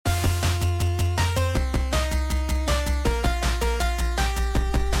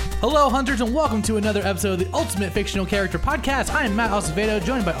Hello, hunters, and welcome to another episode of the Ultimate Fictional Character Podcast. I am Matt Acevedo,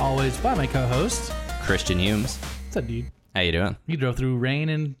 joined by always by my co-host, Christian Humes. What's up, dude? How you doing? You drove through rain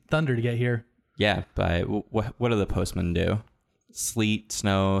and thunder to get here. Yeah, but what do the postmen do? Sleet,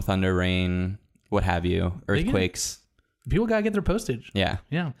 snow, thunder, rain, what have you, earthquakes. People gotta get their postage. Yeah.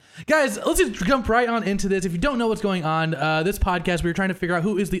 Guys, let's just jump right on into this. If you don't know what's going on, this podcast, we're trying to figure out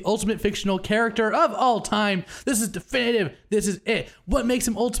who is the ultimate fictional character of all time. This is definitive. This is it. What makes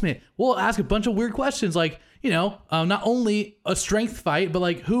him ultimate? We'll ask a bunch of weird questions like, not only a strength fight, but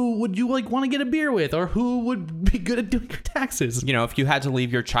like who would you want to get a beer with, or who would be good at doing your taxes? If you had to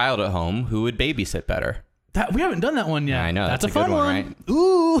leave your child at home, who would babysit better? We haven't done that one yet. Yeah, I know. That's a good fun one. Right?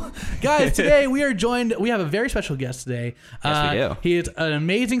 Ooh. Guys, today we have a very special guest today. Yes, we do. He is an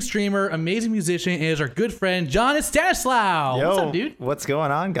amazing streamer, amazing musician, and is our good friend, John Stanislaw. Yo, what's up, dude? What's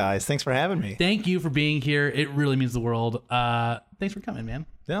going on, guys? Thanks for having me. Thank you for being here. It really means the world. Thanks for coming, man.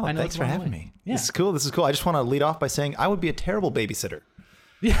 No, thanks for having me. Yeah. This is cool. I just want to lead off by saying I would be a terrible babysitter.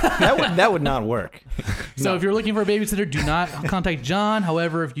 that would not work. So if you're looking for a babysitter, do not contact John.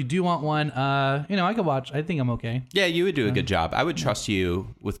 However, if you do want one, I could watch. I think I'm okay. Yeah, you would do a good job. I would trust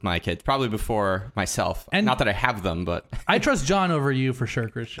you with my kids, probably before myself. And not that I have them, but I trust John over you for sure,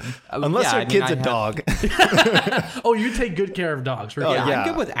 Christian. Unless your kid's a dog. Oh, you take good care of dogs. Right? Yeah, yeah. I'm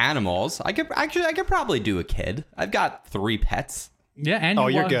good with animals. I could probably do a kid. I've got 3 pets. Yeah, and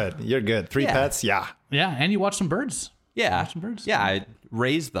You're good. You're good. 3 pets. Yeah. Yeah, and you watch some birds. Yeah, Watch some birds. Yeah, I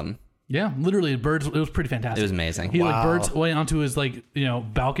raised them. Yeah, literally, birds. It was pretty fantastic. It was amazing. He Wow. birds went onto his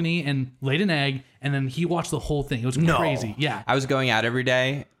balcony and laid an egg, and then he watched the whole thing. It was crazy. Yeah, I was going out every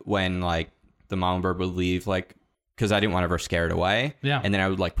day when the mama bird would leave, because I didn't want to ever scare it away. Yeah. And then I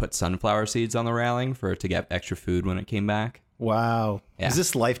would put sunflower seeds on the railing for it to get extra food when it came back. Wow. Yeah. Was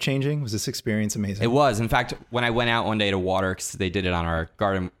this life-changing? Was this experience amazing? It was. In fact, when I went out one day to water, because they did it on our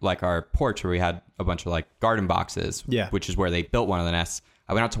garden, our porch where we had a bunch of garden boxes, which is where they built one of the nests.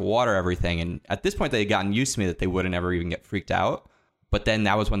 I went out to water everything, and at this point they had gotten used to me that they wouldn't ever even get freaked out. But then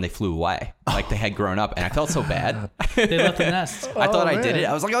that was when they flew away. They had grown up, and I felt so bad. they left the nest. I thought I did it.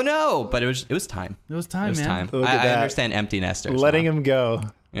 I was like, oh no! But it was time. It was time, It was man. time. Look at I that. understand empty nesters. Letting now. him go.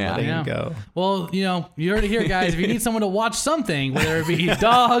 Yeah. Letting Yeah. him go. Well, you heard it here, guys. If you need someone to watch something, whether it be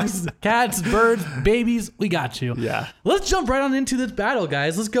dogs, cats, birds, babies, we got you. Yeah. Let's jump right on into this battle,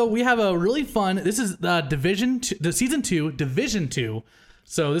 guys. Let's go. We have a really fun. This is the season 2, Division 2.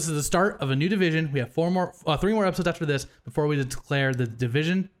 So this is the start of a new division. We have 3 more episodes after this before we declare the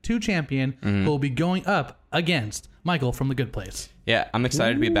Division 2 champion, who will be going up against Michael from The Good Place. Yeah, I'm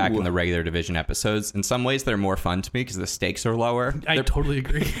excited to be back in the regular division episodes. In some ways, they're more fun to me because the stakes are lower. I totally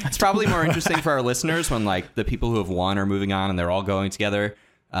agree. It's probably more interesting for our listeners when the people who have won are moving on and they're all going together.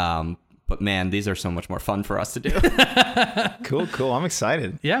 But man, these are so much more fun for us to do. Cool. I'm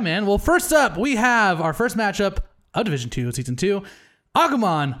excited. Yeah, man. Well, first up, we have our first matchup of Division 2, Season 2.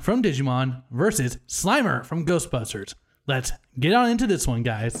 Agumon from Digimon versus Slimer from Ghostbusters. Let's get on into this one,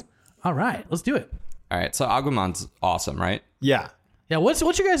 guys. All right, let's do it. All right, so Agumon's awesome, right? Yeah. Yeah, what's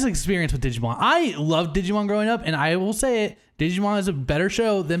your guys' experience with Digimon? I loved Digimon growing up, and I will say it, Digimon is a better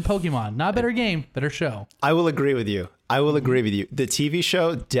show than Pokemon. Not a better game, better show. I will agree with you. The TV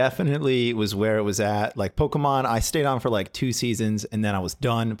show definitely was where it was at. Pokemon, I stayed on for 2 seasons and then I was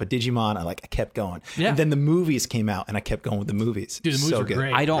done. But Digimon, I kept going. Yeah. And then the movies came out and I kept going with the movies. Dude, the movies so were good.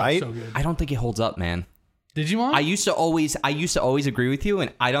 great. I don't. Right? So good. I don't think it holds up, man. Digimon? I used to always agree with you,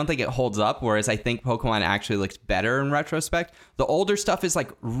 and I don't think it holds up. Whereas I think Pokemon actually looks better in retrospect. The older stuff is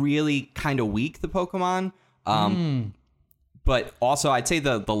really kind of weak. The Pokemon. But also, I'd say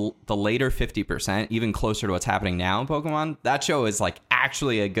the later 50%, even closer to what's happening now in Pokemon, that show is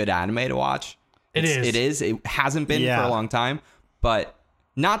actually a good anime to watch. It is. It hasn't been for a long time. But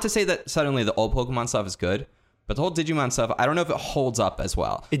not to say that suddenly the old Pokemon stuff is good. But the whole Digimon stuff, I don't know if it holds up as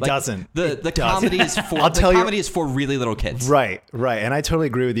well. It doesn't. The comedy is for is for really little kids. Right. And I totally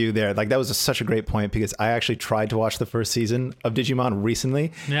agree with you there. That was such a great point because I actually tried to watch the first season of Digimon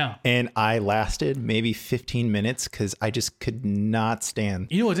recently. Yeah. And I lasted maybe 15 minutes because I just could not stand.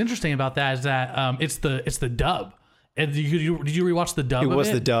 You know what's interesting about that is that it's the dub. And did you rewatch the dub? It was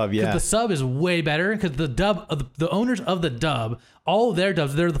the dub, yeah. 'Cause the sub is way better because the dub, the owners of the dub, all of their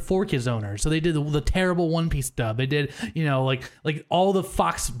dubs, they're the 4Kids owners. So they did the terrible One Piece dub. They did, all the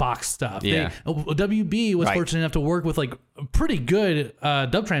Fox box stuff. Yeah. WB was Right. fortunate enough to work with pretty good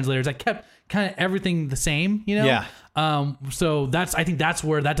dub translators that kept kind of everything the same, Yeah. So I think that's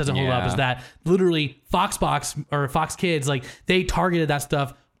where that doesn't hold up, is that literally Fox Box or Fox Kids, they targeted that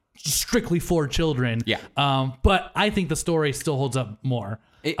stuff strictly for children. Yeah. But I think the story still holds up more.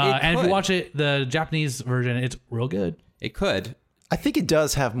 It and if you could. watch it, the Japanese version, it's real good. It could. I think it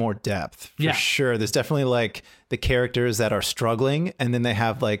does have more depth for sure. There's definitely like the characters that are struggling, and then they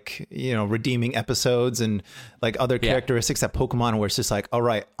have like, you know, redeeming episodes and like other characteristics that Pokemon where it's just like, all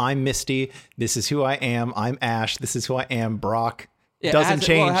right, I'm Misty. This is who I am. I'm Ash. This is who I am. Brock. Doesn't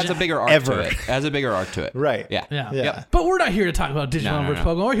change. Well, it has a bigger arc ever. to it. It has a bigger arc to it. Right. Yeah. Yeah. But we're not here to talk about Digimon versus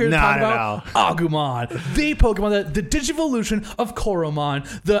Pokemon. We're here to talk about Agumon, the Pokemon, the Digivolution of Koromon.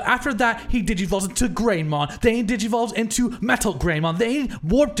 After that, he Digivolves into Greymon. Then he Digivolves into Metal Greymon. Then he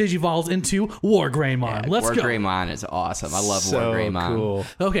Warp Digivolves into War Greymon. Let's go. War Greymon is awesome. I love So War Greymon. cool.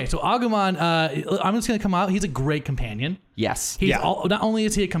 Okay, so Agumon, I'm just going to come out. He's a great companion. Yes. He's not only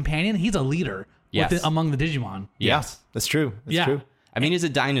is he a companion, he's a leader among the Digimon. Yes. That's true. That's true. I mean, he's a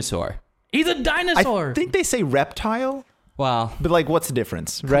dinosaur. He's a dinosaur. I think they say reptile. Well, but like, what's the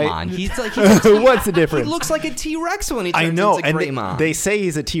difference, right? Come on. He's like, what's the difference? He looks like a T-Rex when he turns I know, into and Greymon. they say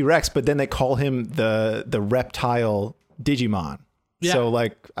he's a T-Rex, but then they call him the reptile Digimon. Yeah. So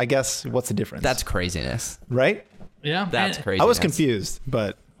like, I guess what's the difference? That's craziness. right. Yeah. That's crazy. I was confused,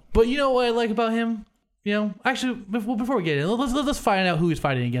 but You know what I like about him? You know, actually, before we get in, let's find out who he's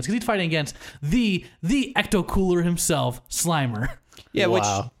fighting against. Because he's fighting against the Ecto Cooler himself, Slimer. Yeah, Wow.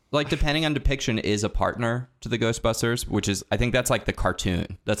 which, like, depending on depiction, is a partner to the Ghostbusters, which is, I think that's like the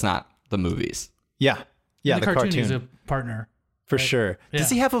cartoon. That's not the movies. yeah, the cartoon is a partner. for sure. Yeah. Does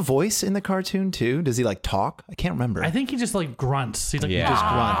he have a voice in the cartoon too? Does he like talk? I can't remember. I think he just like grunts. He's like, Yeah. Just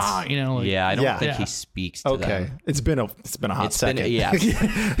 "Ah," grunts. you know, like, Yeah, I don't think Yeah. he speaks to okay. them. It's been a hot It's been- second. yeah.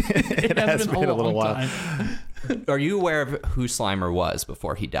 it has been a little while. time. Are you aware of who Slimer was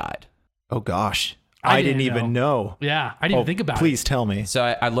before he died? Oh gosh, I I didn't didn't even know. know. Yeah, I didn't even think about Please tell me. So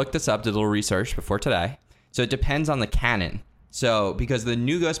I looked this up, did a little research before today. So it depends on the canon. So because the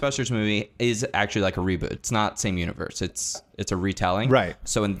new Ghostbusters movie is actually like a reboot. It's not same universe. It's a retelling. Right.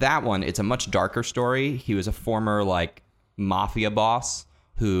 So in that one, it's a much darker story. He was a former like mafia boss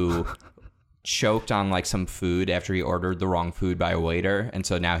who choked on like some food after he ordered the wrong food by a waiter, and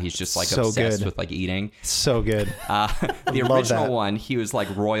so now he's just like So obsessed good. with like eating. So good. The Love original that. one, he was like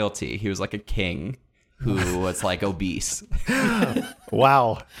royalty. He was like a king who was like obese.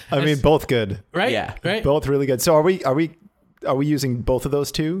 Wow. I mean, both good. Right? Yeah. Right? Both really good. So are we using both of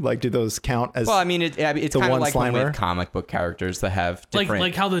those two? Like, do those count as? Well, I mean, it's The kind of one like when we Slimer? have comic book characters that have Like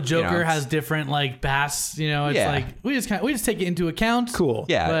different, how the Joker you know, has different like bass, you know, it's Yeah. like we just take it into account. Cool.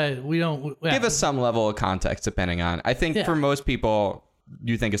 Yeah. But we don't give us some level of context depending on. I think Yeah. for most people,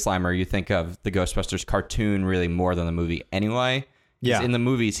 you think of Slimer, you think of the Ghostbusters cartoon really more than the movie anyway. 'Cause Yeah. in the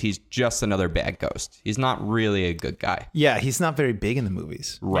movies, he's just another bad ghost. He's not really a good guy. Yeah, he's not very big in the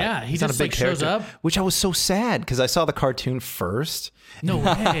movies. Right. Yeah, he He's not just a big like shows character, up. which I was so sad because I saw the cartoon first. No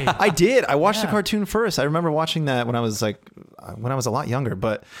way. I did. I watched the Yeah. cartoon first. I remember watching that when I was a lot younger.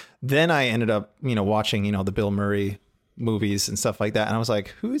 But then I ended up, watching, the Bill Murray movies and stuff like that. And I was like,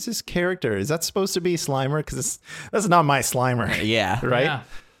 who is this character? Is that supposed to be Slimer? Because that's not my Slimer. Yeah. Right? Yeah.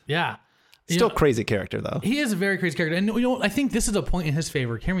 Yeah. You Still know, crazy character though. he is a very crazy character. And I think this is a point in his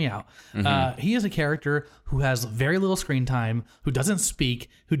favor. Hear me out. He is a character who has very little screen time, who doesn't speak,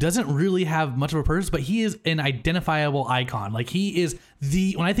 who doesn't really have much of a purpose, but he is an identifiable icon. Like he is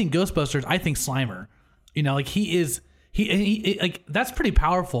when I think Ghostbusters, I think Slimer. Like he like that's pretty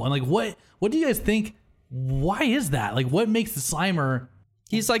powerful. And like what do you guys think? Why is that? Like what makes the Slimer?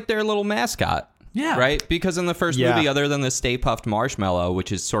 He's like their little mascot. Yeah. Right? Because in the first Yeah. movie, other than the Stay Puft Marshmallow,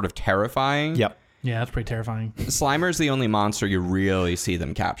 which is sort of terrifying, Yep. Yeah, that's pretty terrifying. Slimer's the only monster you really see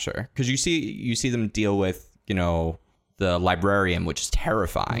them capture. Because you see them deal with, the librarian, which is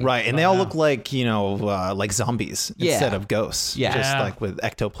terrifying. Right. And they all look like, like zombies Yeah. instead of ghosts. Yeah. Just Yeah. like with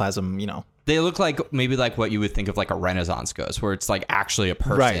ectoplasm, They look like maybe like what you would think of like a Renaissance ghost, where it's like actually a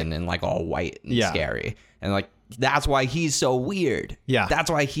person Right. and like all white and Yeah. scary. And like that's why he's so weird. Yeah. That's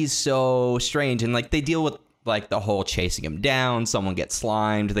why he's so strange. And like they deal with like the whole chasing him down, someone gets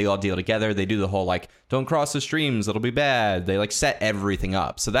slimed, they all deal together. They do the whole like, don't cross the streams, it'll be bad. They like set everything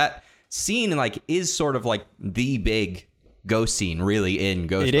up. So that scene like is sort of like the big ghost scene really in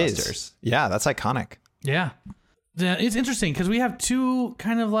Ghostbusters. it is. Yeah, that's iconic. Yeah. Yeah, it's interesting because we have two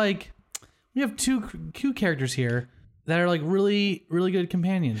characters here that are like really, really good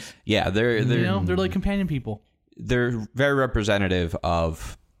companions. Yeah, they're They're like companion people. they're very representative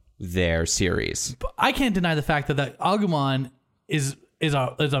of their series. But I can't deny the fact that Agumon is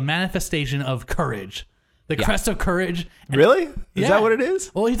a manifestation of courage. The crest of courage. Really? Is that what it is?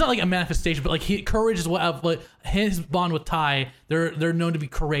 Well, he's not like a manifestation, but like courage is what like his bond with Tai. They're known to be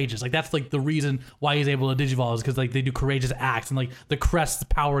courageous. Like that's like the reason why he's able to digivolve is because like they do courageous acts, and like the crest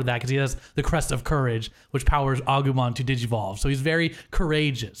power that because he has the crest of courage, which powers Agumon to digivolve. So he's very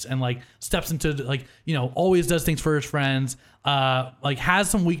courageous and like steps into like always does things for his friends. Like has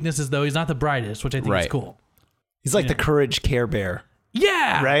some weaknesses though. He's not the brightest, which I think is cool. He's like the courage Care Bear.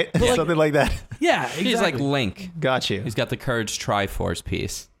 Yeah. Right? Something like that. Yeah, exactly. He's like Link. Got you. He's got the Courage Triforce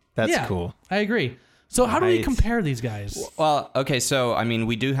piece. That's cool. I agree. So how do we compare these guys? Well, okay, so, I mean,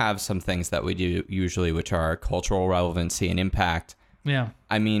 we do have some things that we do usually, which are cultural relevancy and impact. Yeah.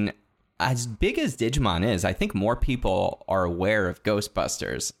 I mean, as big as Digimon is, I think more people are aware of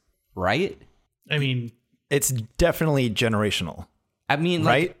Ghostbusters, right? I mean... It's definitely generational. I mean,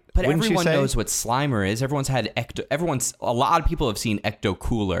 right? Like, but Wouldn't everyone you say? knows what Slimer is. Everyone's had a lot of people have seen Ecto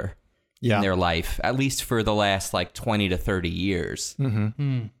Cooler in their life, at least for the last like 20 to 30 years.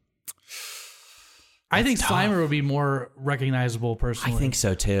 Mm-hmm. I think Slimer would be more recognizable personally. I think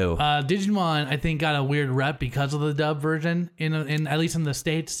so too. Digimon, I think, got a weird rep because of the dub version in at least in the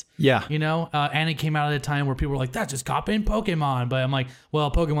States. Yeah. And it came out at a time where people were like, that's just copying Pokemon. But I'm like, well,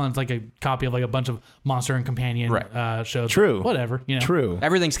 Pokemon's like a copy of like a bunch of Monster and Companion shows. True. Whatever, True.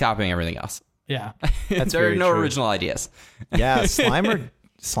 Everything's copying everything else. Yeah. There are no original ideas. Yeah,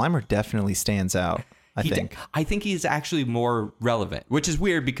 Slimer definitely stands out, I think. I think he's actually more relevant, which is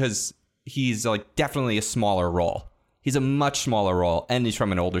weird because he's like definitely a smaller role. He's a much smaller role, and he's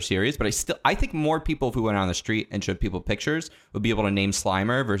from an older series. But I think more people, if we went on the street and showed people pictures, would be able to name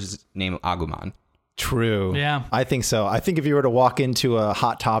Slimer versus name Agumon. True. Yeah. I think so. I think if you were to walk into a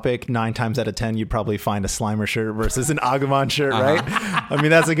Hot Topic, 9 times out of 10, you'd probably find a Slimer shirt versus an Agumon shirt, right? I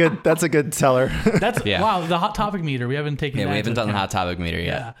mean, that's a good seller. Wow, the Hot Topic meter. We haven't taken. Yeah, that we haven't done the account. Hot Topic meter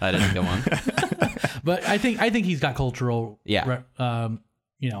yet. That is a good one. But I think he's got cultural. Yeah.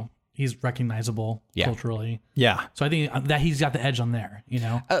 He's recognizable culturally. Yeah. So I think that he's got the edge on there,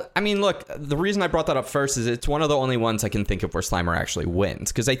 I mean, look, the reason I brought that up first is it's one of the only ones I can think of where Slimer actually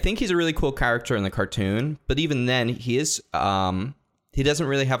wins. Because I think he's a really cool character in the cartoon. But even then, he is, he doesn't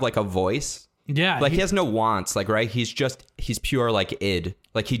really have like a voice. Yeah. Like he has no wants, like, right? He's pure like id.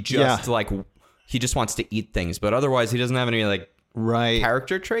 Like he just he just wants to eat things. But otherwise, he doesn't have any like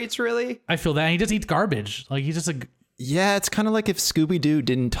character traits really. I feel that. He just eats garbage. Like he's just a... Yeah, it's kind of like if Scooby-Doo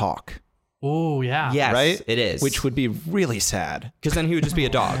didn't talk. Oh, yeah. Yes, right? It is. Which would be really sad. Because then he would just be a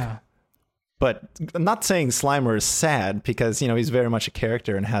dog. Yeah. But I'm not saying Slimer is sad because, he's very much a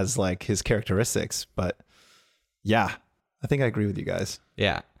character and has like his characteristics. But yeah, I think I agree with you guys.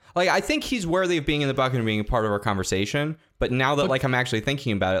 Yeah. Like, I think he's worthy of being in the bucket and being a part of our conversation. But now that like I'm actually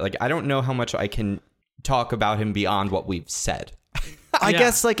thinking about it, like I don't know how much I can talk about him beyond what we've said. I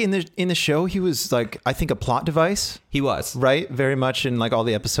guess like in the show, he was like, I think a plot device. He was. Right. Very much in like all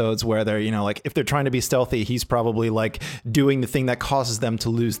the episodes where they're, like if they're trying to be stealthy, he's probably like doing the thing that causes them to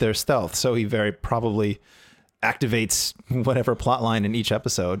lose their stealth. So he very probably activates whatever plot line in each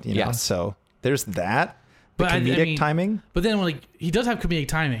episode, Yes. So there's that. The comedic timing. But then like he does have comedic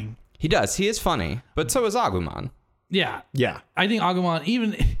timing. He does. He is funny. But so is Agumon. Yeah. Yeah. I think Agumon,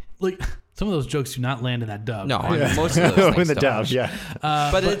 even like... Some of those jokes do not land in that dub. No, most of those things in the don't. dub, yeah.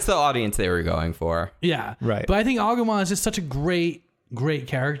 But it's the audience they were going for. Yeah. Right. But I think Agumon is just such a great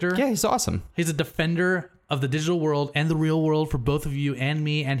character. Yeah, he's awesome. He's a defender of the digital world and the real world for both of you and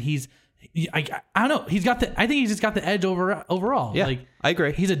me. And I don't know. I think he's just got the edge overall. Yeah, like, I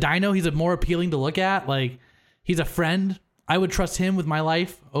agree. He's a dino. He's a more appealing to look at. Like, he's a friend. I would trust him with my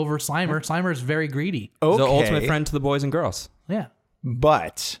life over Slimer. Slimer is very greedy. He's the ultimate friend to the boys and girls. Yeah.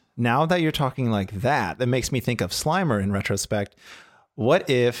 But now that you're talking like that makes me think of Slimer in retrospect. What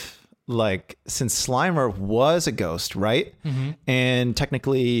if, like, since Slimer was a ghost, right? Mm-hmm. And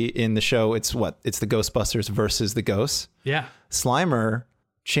technically in the show, it's the Ghostbusters versus the ghosts. Yeah. Slimer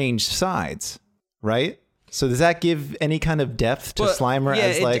changed sides, right? So does that give any kind of depth to Slimer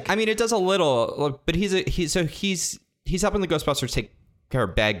as like? I mean, it does a little, but he's helping the Ghostbusters take care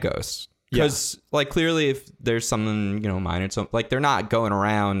of bad ghosts. Because, like, clearly if there's something, minor, like, they're not going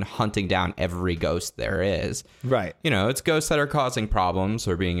around hunting down every ghost there is. Right. It's ghosts that are causing problems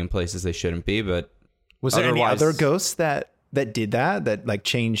or being in places they shouldn't be, but was there any other ghosts that did that like,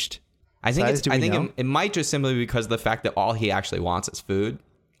 changed sides? I think it might just simply be because of the fact that all he actually wants is food.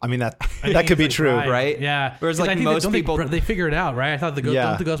 I mean, that could be true. Right? Yeah. Whereas, like, most people... They figure it out, right? I thought don't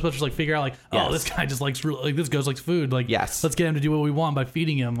the Ghostbusters, like, figure out, like, this guy just likes... Like, this ghost likes food. Like, yes. Let's get him to do what we want by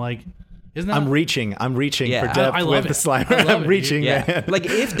feeding him. Like... I'm reaching for depth with the Slimer. I'm reaching. Yeah. Like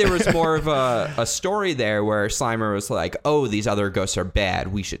if there was more of a story there where Slimer was like, oh, these other ghosts are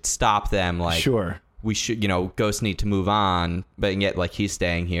bad, we should stop them. Like, sure. we should, ghosts need to move on, but yet like he's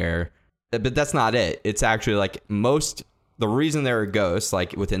staying here. But that's not it. It's actually like the reason there are ghosts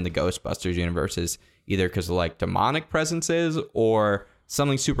like within the Ghostbusters universe is either because of like demonic presences or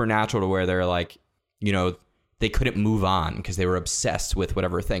something supernatural to where they're like, they couldn't move on because they were obsessed with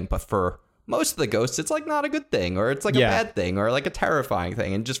whatever thing. But for most of the ghosts, it's like not a good thing, or it's like a bad thing, or like a terrifying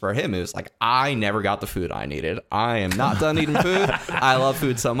thing. And just for him, it was like, I never got the food I needed. I am not done eating food. I love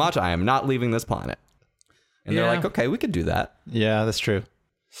food so much. I am not leaving this planet. And they're like, okay, we could do that. Yeah, that's true.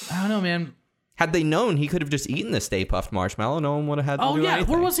 I don't know, man. Had they known, he could have just eaten the Stay Puft Marshmallow. No one would have had to do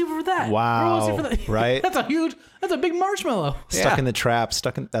anything. Where was he for that? Wow. Where was he for that? Right? That's a big marshmallow. Stuck in the trap.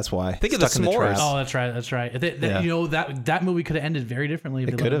 That's why. Think of the Stuck in s'mores. Oh, that's right. That movie could have ended very differently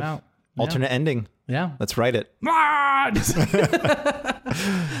if they let him out. Alternate ending. Yeah. Let's write it.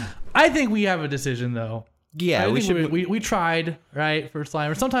 I think we have a decision, though. Yeah, we tried, right, for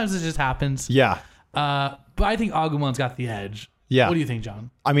Slimer. Sometimes it just happens. Yeah. But I think Agumon's got the edge. Yeah. What do you think,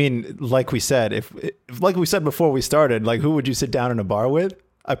 John? I mean, like we said, if like we said before we started, like who would you sit down in a bar with?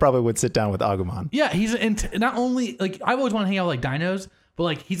 I probably would sit down with Agumon. Yeah, he's not only like I've always wanted to hang out with like dinos, but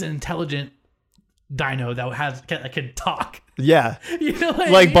like he's an intelligent dino that can talk. Yeah.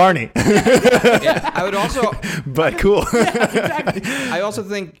 Like Barney. Yeah, I would also but cool. Yeah, exactly. I also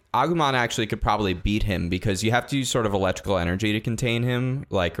think Agumon actually could probably beat him because you have to use sort of electrical energy to contain him,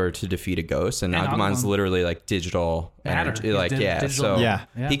 or to defeat a ghost. And Agumon's literally like digital energy.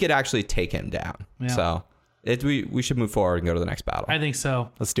 He could actually take him down. Yeah. So we should move forward and go to the next battle. I think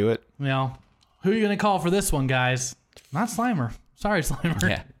so. Let's do it. Who are you gonna call for this one, guys? Not Slimer. Sorry, Slimer.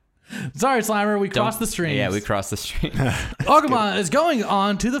 Yeah. Sorry, Slimer. We crossed the streams. Yeah, we crossed the stream. Agumon is going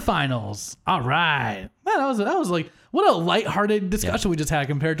on to the finals. All right. Man, that was like, what a lighthearted discussion we just had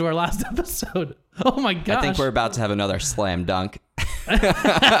compared to our last episode. Oh my gosh. I think we're about to have another slam dunk.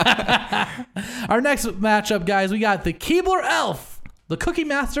 Our next matchup, guys, we got the Keebler Elf, the Cookie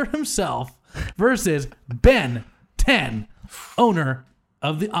Master himself, versus Ben 10, owner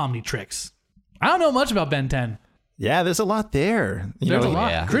of the Omnitrix. I don't know much about Ben 10. Yeah, there's a lot there. There's a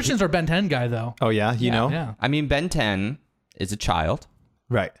lot. Yeah. Christian's our Ben 10 guy, though. Oh, yeah? You know? Yeah. I mean, Ben 10 is a child.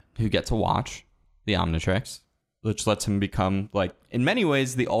 Right. Who gets to watch the Omnitrix, which lets him become, like, in many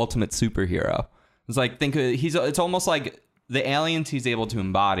ways, the ultimate superhero. It's like, it's almost like the aliens he's able to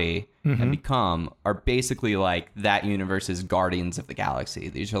embody and become are basically like that universe's Guardians of the Galaxy.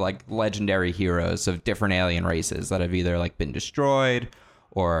 These are like legendary heroes of different alien races that have either like been destroyed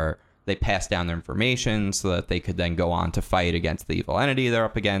or they pass down their information so that they could then go on to fight against the evil entity they're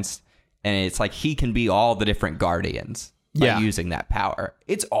up against. And it's like he can be all the different Guardians by using that power.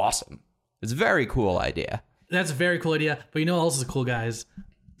 It's awesome. It's a very cool idea. That's a very cool idea. But you know what else is cool, guys?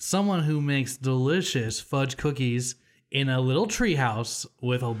 Someone who makes delicious fudge cookies in a little treehouse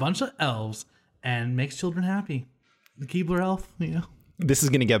with a bunch of elves and makes children happy. The Keebler elf, This is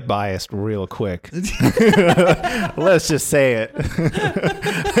going to get biased real quick. Let's just say it.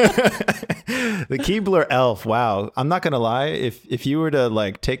 The Keebler elf, wow. I'm not going to lie. If you were to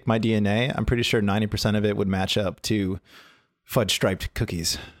like take my DNA, I'm pretty sure 90% of it would match up to fudge striped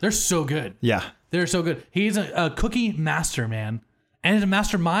cookies. They're so good. Yeah. They're so good. He's a cookie master, man. And he's a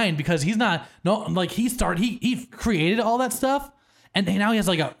mastermind because he created all that stuff and now he has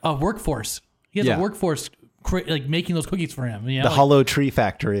like a workforce. He has a workforce like making those cookies for him. The Hollow Tree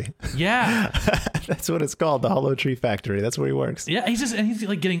Factory. Yeah. That's what it's called. The Hollow Tree Factory. That's where he works. Yeah. He's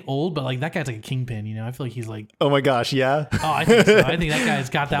like getting old, but like that guy's like a kingpin, I feel like he's like, oh my gosh. Yeah. Oh, I think so. I think that guy's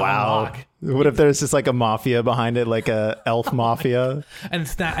got that one lock. What if there's just like a mafia behind it, like a elf mafia? And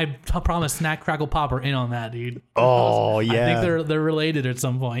I promise Snack Crackle Pop are in on that, dude. Oh, yeah. I think they're related at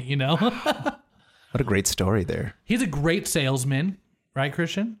some point, What a great story there. He's a great salesman, right,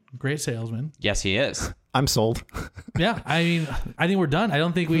 Christian? Great salesman. Yes, he is. I'm sold. Yeah, I mean, I think we're done. I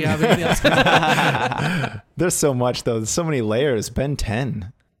don't think we have anything else. There's so much, though. There's so many layers. Ben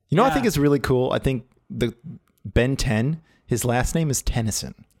 10. I think it's really cool. I think the Ben 10, his last name is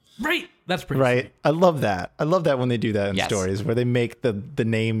Tennyson. Right. That's pretty right. sweet. I love that. I love that when they do that in stories where they make the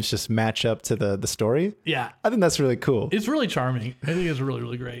names just match up to the story. Yeah. I think that's really cool. It's really charming. I think it's really,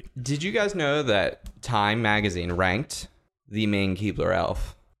 really great. Did you guys know that Time magazine ranked the main Keebler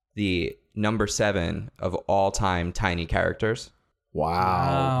elf the number 7 of all time tiny characters?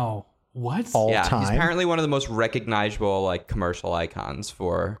 Wow. What? All time? He's apparently one of the most recognizable like commercial icons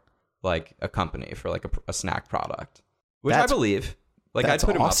for like a company, for like a snack product, which I believe. Like I'd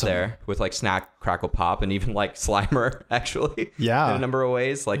put him up there with like Snack Crackle Pop and even like Slimer actually. Yeah. In a number of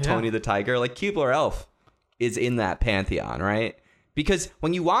ways, like Tony the Tiger, like Keebler Elf is in that pantheon, right? Because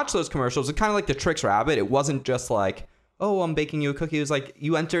when you watch those commercials, it's kind of like the Trix Rabbit. It wasn't just like, oh, I'm baking you a cookie. It was like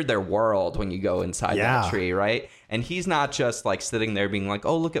you entered their world when you go inside that tree, right? And he's not just like sitting there being like,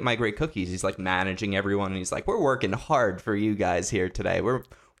 oh, look at my great cookies. He's like managing everyone. And he's like, we're working hard for you guys here today. We're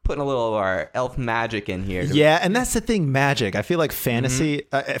putting a little of our elf magic in here. Yeah, and that's the thing, magic. I feel like fantasy,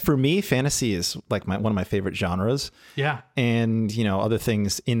 for me, fantasy is like one of my favorite genres. Yeah. And, other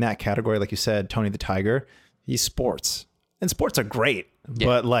things in that category, like you said, Tony the Tiger, he's sports. And sports are great. Yeah.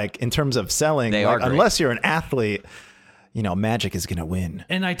 But like in terms of selling, unless you're an athlete, magic is going to win.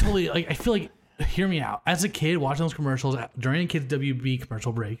 And I totally, I feel like, hear me out. As a kid watching those commercials during a kid's WB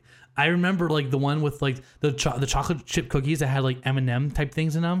commercial break, I remember like the one with like the chocolate chip cookies that had like M&M type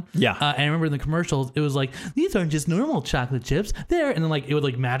things in them. Yeah. And I remember in the commercials, it was like, these aren't just normal chocolate chips. And then like it would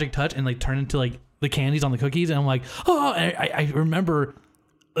like magic touch and like turn into like the candies on the cookies. And I'm like, oh, I remember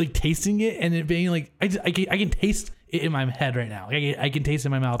like tasting it and it being like, I can taste it in my head right now. I can taste it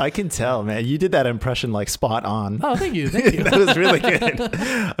in my mouth. I can tell, man. You did that impression like spot on. Oh, thank you. That was really good.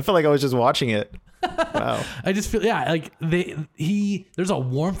 I felt like I was just watching it. Wow. I just feel, like there's a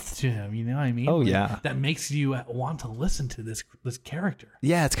warmth to him, you know what I mean? Oh, yeah. That makes you want to listen to this character.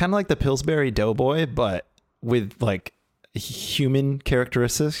 Yeah, it's kind of like the Pillsbury Doughboy, but with like human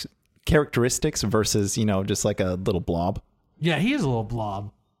characteristics versus, just like a little blob. Yeah, he is a little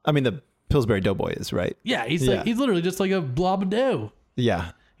blob. I mean, the Pillsbury Doughboy is, right? Yeah, he's literally just like a blob of dough.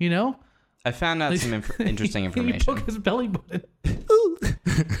 Yeah. I found out some interesting information. He poke his belly button.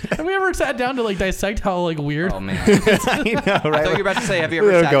 Have we ever sat down to like dissect how like weird? Oh man, I know, right? I thought you were about to say, have you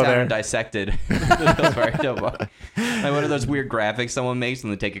ever sat down and dissected the Pillsbury Doughboy? Like one of those weird graphics someone makes,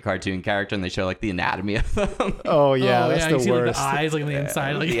 and they take a cartoon character and they show like the anatomy of them. Oh yeah, that's the you see, worst. Like, the eyes like on the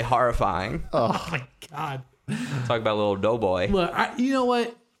inside, like horrifying. Oh my god. Talk about a little doughboy. Look, you know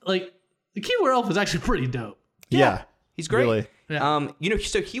what? Like the Keebler elf is actually pretty dope. Yeah, he's great. Really. Yeah.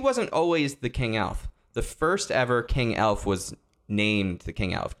 So he wasn't always the king elf. The first ever king elf was named the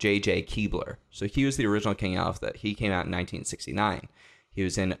king elf, J.J. Keebler. So he was the original king elf. That he came out in 1969. He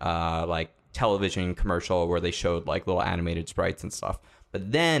was in like television commercial where they showed like little animated sprites and stuff.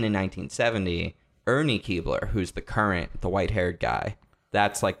 But then in 1970, Ernie Keebler, who's the white-haired guy,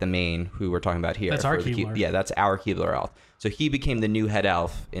 that's like the main who we're talking about here. That's our Keebler. Yeah, that's our Keebler elf. So he became the new head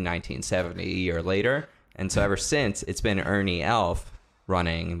elf in 1970, a year later. And so ever since, it's been Ernie Elf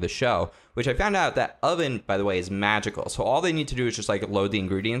running the show, which I found out that oven, by the way, is magical. So all they need to do is just like load the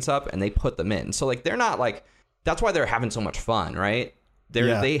ingredients up and they put them in. So like they're not like, that's why they're having so much fun, right?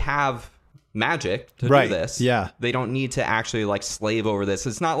 They have magic to do this. Yeah. They don't need to actually like slave over this.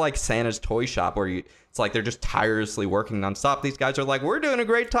 It's not like Santa's toy shop where it's like they're just tirelessly working nonstop. These guys are like, we're doing a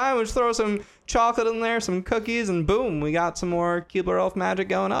great time. Let's throw some chocolate in there, some cookies, and boom, we got some more Keebler Elf magic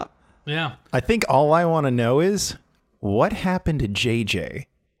going up. Yeah. I think all I want to know is what happened to JJ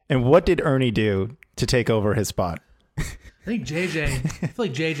and what did Ernie do to take over his spot? I feel like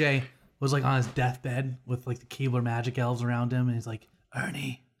JJ was like on his deathbed with like the Keebler magic elves around him. And he's like,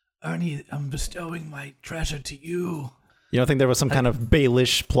 Ernie, I'm bestowing my treasure to you. You don't think there was some kind of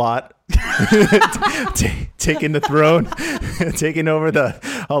Baelish plot taking the throne, taking over the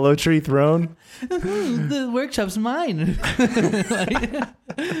Hollow Tree throne? The workshop's mine.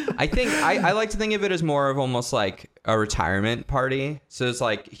 I think I like to think of it as more of almost like a retirement party. So it's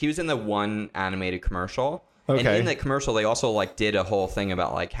like he was in the one animated commercial. Okay. And in that commercial, they also like did a whole thing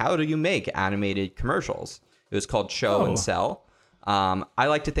about like, how do you make animated commercials? It was called Show and Sell. I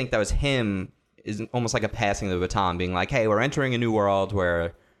like to think that was him, is almost like a passing of the baton, being like, hey, we're entering a new world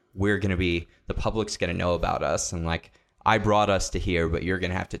where the public's going to know about us. And like, I brought us to here, but you're going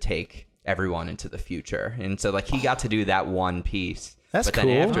to have to take everyone into the future. And so like he got to do that one piece. That's but then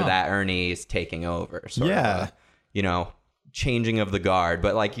cool. after that, Ernie's taking over. Sort of changing of the guard.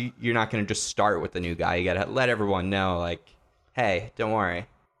 But like, you're not going to just start with the new guy. You got to let everyone know like, hey, don't worry.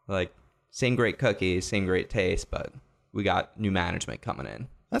 Like, same great cookies, same great taste, but we got new management coming in.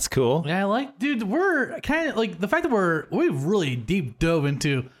 That's cool. Yeah, dude, we're kind of like the fact that we've really deep dove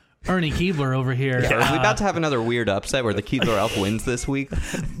into Ernie Keebler over here. Yeah, are we about to have another weird upset where the Keebler Elf wins this week?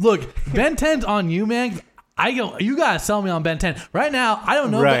 Look, Ben 10's on you, man. You gotta sell me on Ben 10 right now. I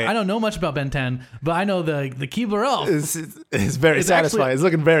don't know. Right. I don't know much about Ben 10, but I know the Keebler Elf. It's very satisfying. It's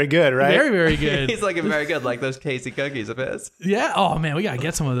looking very good, right? Very, very good. He's looking very good, like those Casey cookies of his. Yeah. Oh man, we gotta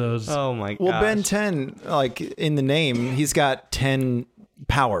get some of those. Oh my god. Well, Ben 10, like in the name, he's got 10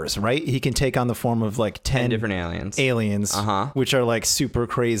 powers, right? He can take on the form of like 10 different aliens, which are like super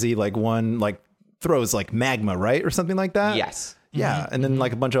crazy. Like one like throws like magma, right, or something like that. Yes. Yeah, and then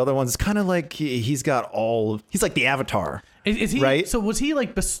like a bunch of other ones. It's kind of like he's got he's like the Avatar. Is he right? So was he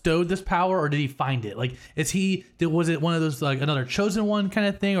like bestowed this power, or did he find it? Like, was it one of those like another chosen one kind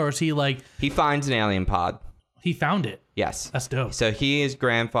of thing, or is he like he finds an alien pod? He found it. Yes. That's dope. So his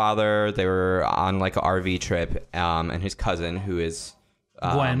grandfather, they were on like an RV trip, and his cousin, who is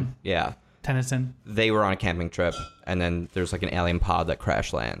Gwen. Yeah. Tennyson. They were on a camping trip, and then there's like an alien pod that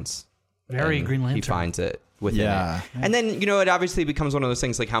crash lands. Very Green Lantern. He finds it within it. And then, it obviously becomes one of those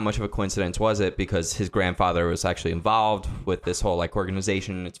things, like how much of a coincidence was it? Because his grandfather was actually involved with this whole like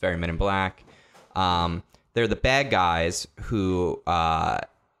organization. It's very Men in Black. They're the bad guys who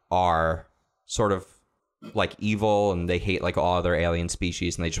are sort of like evil, and they hate like all other alien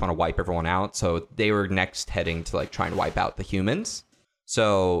species, and they just want to wipe everyone out. So they were next heading to like try and wipe out the humans.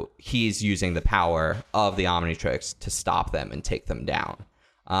 So he's using the power of the Omnitrix to stop them and take them down.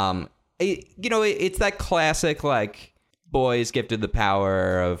 It's that classic like boys gifted the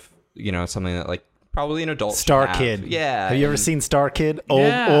power of something that like probably an adult Star should have. Kid. Yeah. Have you ever seen Star Kid?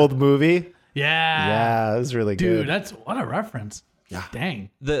 Old movie. Yeah. It was really Dude, good. that's what a reference. Yeah. Dang.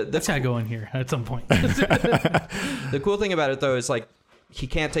 That's gotta go in here at some point. The cool thing about it though is like he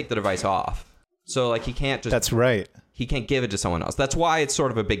can't take the device off. So like he can't just That's right. He can't give it to someone else. That's why it's sort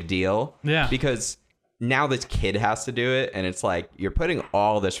of a big deal. Yeah. Because now this kid has to do it, and it's like you're putting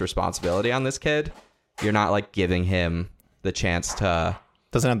all this responsibility on this kid. You're not like giving him the chance to.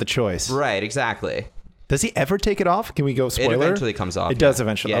 Doesn't have the choice. Right, exactly. Does he ever take it off? Can we go spoiler? It eventually comes off. It does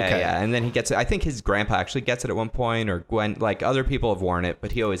eventually. Yeah, Okay. yeah. And then he gets it. I think his grandpa actually gets it at one point, or Gwen. Like other people have worn it,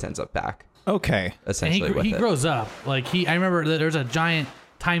 but he always ends up back. Okay. Essentially, and with he it. grows up. Like I remember that there's a giant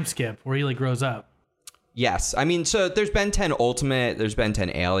time skip where he like grows up. Yes. I mean, so there's Ben 10 Ultimate, there's Ben 10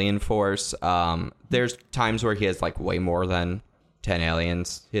 Alien Force. There's times where he has like way more than 10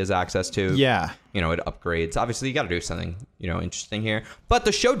 aliens he has access to. Yeah. It upgrades. Obviously, you got to do something, interesting here. But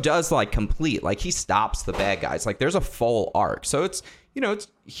the show does like complete. Like he stops the bad guys. Like there's a full arc. So it's, it's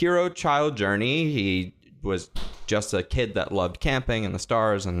hero child journey. He was just a kid that loved camping and the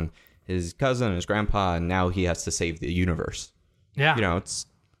stars, and his cousin and his grandpa, and now he has to save the universe. Yeah. It's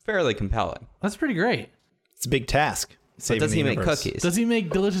fairly compelling. That's pretty great. It's a big task. But does he make cookies? Does he make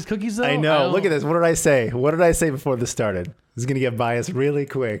delicious cookies though? I know. Look at this. What did I say? What did I say before this started? This is going to get biased really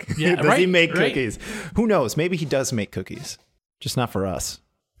quick. Yeah, does he make cookies? Who knows? Maybe he does make cookies. Just not for us.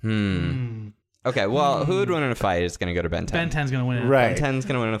 Okay, well, who would win in a fight is going to go to Ben 10. Ben 10's gonna win it. Right. Ben 10's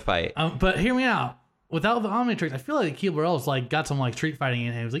going to win in a fight. But hear me out. Without the Omnitrix, I feel like Keebler Elves like got some like street fighting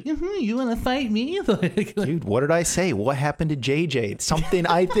in him. He was like, you want to fight me? Dude, what did I say? What happened to JJ? Something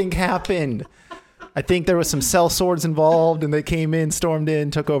I think happened. I think there was some cell swords involved, and they came in, stormed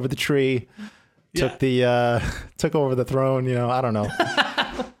in, took over the tree, took took over the throne. I don't know.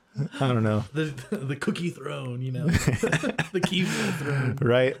 I don't know. The cookie throne, the Keebler throne.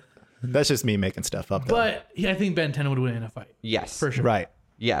 Right. That's just me making stuff up. Though. But I think Ben 10 would win in a fight. Yes. For sure. Right.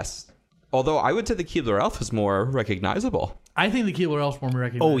 Yes. Although I would say the Keebler Elf is more recognizable. I think the Keebler Elves more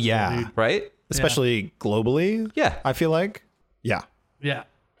recognizable. Oh, yeah. Dude. Right? Especially globally. Yeah. I feel like. Yeah. Yeah.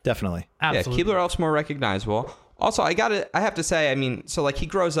 Definitely. Absolutely. Yeah, Keebler Elf's more recognizable. Also, I have to say, I mean, so like he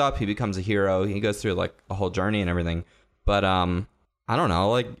grows up, he becomes a hero, he goes through like a whole journey and everything. But I don't know,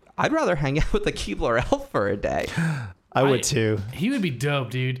 like I'd rather hang out with the Keebler Elf for a day. I would too. He would be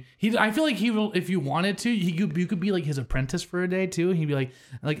dope, dude. I feel like he will, if you wanted to, you could be like his apprentice for a day too. He'd be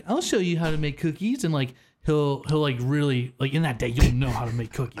like I'll show you how to make cookies, and like he'll like really like in that day you'll know how to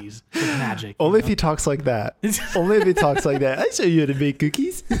make cookies. It's like magic. Only if he talks like that. Only if he talks like that. I show you how to make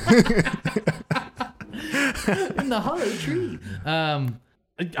cookies. In the hollow tree.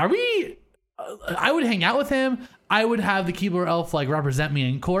 Are we? I would hang out with him. I would have the Keebler Elf like represent me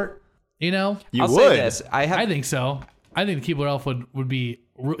in court. You I'll would. say this. I think so. I think the Keebler Elf would be.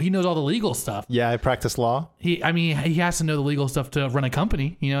 He knows all the legal stuff. Yeah, I practice law. He has to know the legal stuff to run a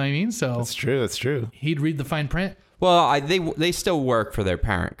company. You know what I mean? So That's true. That's true. he'd read the fine print. Well, they still work for their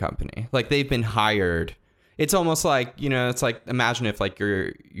parent company. Like they've been hired. It's almost like, it's like imagine if like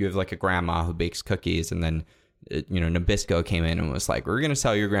you have like a grandma who bakes cookies, and then Nabisco came in and was like, we're going to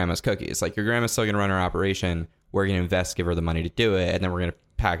sell your grandma's cookies. Like your grandma's still going to run her operation. We're going to invest, give her the money to do it, and then we're going to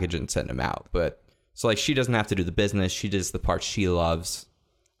package it and send them out. But so like she doesn't have to do the business. She does the parts she loves.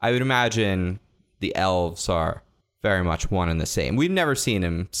 I would imagine the elves are very much one and the same. We've never seen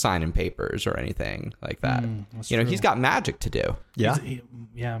him signing papers or anything like that. He's got magic to do. Yeah.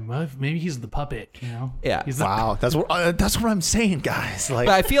 Maybe he's the puppet. Yeah. He's Wow. That's what I'm saying, guys. Like,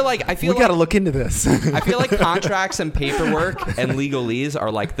 But I feel like we got to look into this. I feel like contracts and paperwork and legalese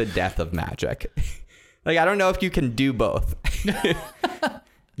are like the death of magic. Like I don't know if you can do both.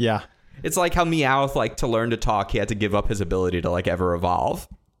 Yeah. It's like how Meowth, like to learn to talk, he had to give up his ability to like ever evolve.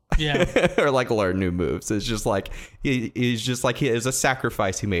 Yeah. Or like learn new moves. It's just like he's just like it was a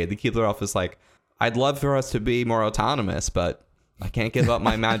sacrifice he made. The Keebler Elf is like, I'd love for us to be more autonomous, but I can't give up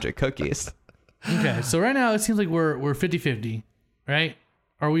my magic cookies. Okay, so right now it seems like we're 50-50, right?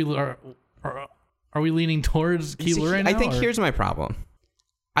 Are we leaning towards Keebler right now? I think here's my problem.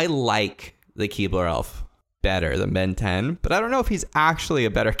 I like the Keebler elf better than Ben 10, but I don't know if he's actually a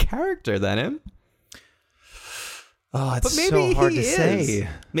better character than him. Oh, it's so hard to say.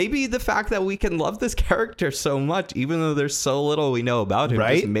 Maybe the fact that we can love this character so much, even though there's so little we know about him,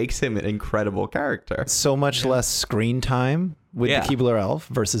 just makes him an incredible character. So much less screen time with the Keebler elf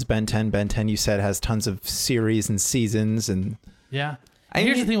versus Ben 10. Ben 10, you said, has tons of series and seasons. And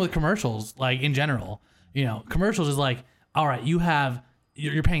here's the thing with commercials, like in general, commercials is like, all right,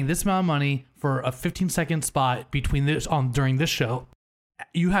 you're paying this amount of money for a 15-second spot during this show.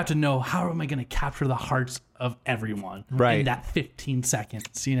 You have to know, how am I going to capture the hearts of everyone in that 15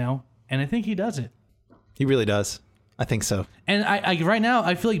 seconds, And I think he does it. He really does. I think so. And I right now,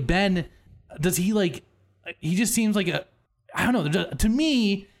 I feel like Ben, he just seems like I don't know. To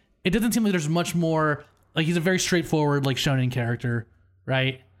me, it doesn't seem like there's much more, like he's a very straightforward, like shonen character,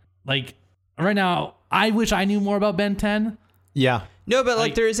 right? Like right now, I wish I knew more about Ben 10. Yeah. No,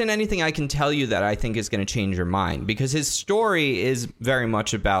 but there isn't anything I can tell you that I think is going to change your mind, because his story is very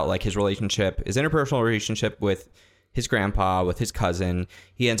much about like his interpersonal relationship with his grandpa, with his cousin.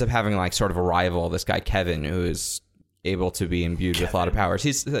 He ends up having like sort of a rival, this guy Kevin, who is able to be imbued with a lot of powers.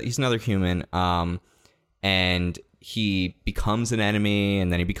 He's another human, and he becomes an enemy,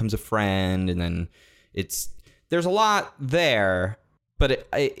 and then he becomes a friend, and then there's a lot there, but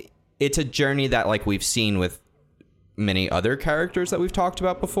it's a journey that like we've seen with many other characters that we've talked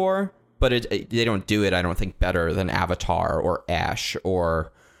about before, but they don't do it, I don't think, better than Avatar or Ash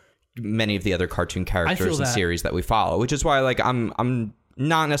or many of the other cartoon characters and series that we follow, which is why like I'm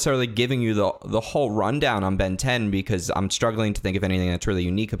not necessarily giving you the whole rundown on Ben 10, because I'm struggling to think of anything that's really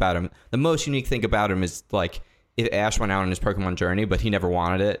unique about him. The most unique thing about him is like if Ash went out on his Pokemon journey, but he never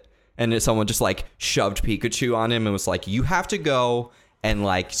wanted it, and if someone just like shoved Pikachu on him and was like, you have to go and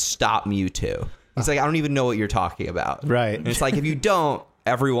like stop Mewtwo. It's like, I don't even know what you're talking about. Right. And it's like, if you don't,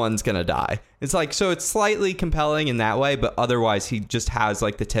 everyone's going to die. It's like, so it's slightly compelling in that way, but otherwise he just has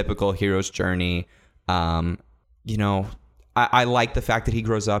like the typical hero's journey. I like the fact that he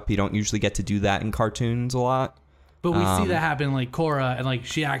grows up. You don't usually get to do that in cartoons a lot. But we see that happen like Korra, and like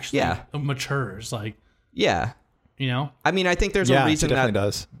she actually matures. Like, I mean, I think there's a reason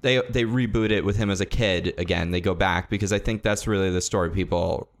that they reboot it with him as a kid again. They go back because I think that's really the story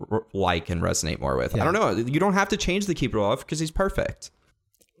people like and resonate more with. I don't know. You don't have to change the Keebler elf because he's perfect.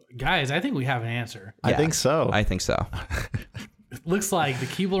 Guys, I think we have an answer. I think so. Looks like the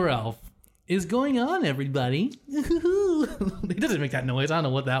Keebler elf is going on, everybody. He doesn't make that noise. I don't know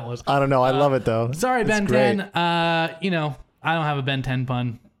what that was. I don't know. I love it though. Sorry, Ben 10. I don't have a Ben 10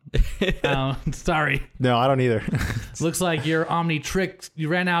 pun. Sorry. No, I don't either. Looks like your Omnitrix. You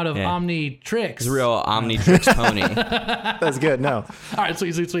ran out of Omnitrix. It's a real Omnitrix pony. That's good. No. All right,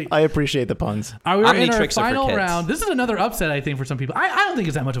 sweet. I appreciate the puns. All right, we're in our final round. This is another upset, I think, for some people. I don't think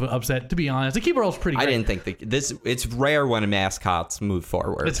it's that much of an upset, to be honest. The Keebler elf's pretty great. I didn't think it's rare when mascots move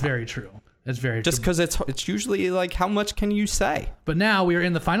forward. It's very true. Just because it's usually like, how much can you say? But now we are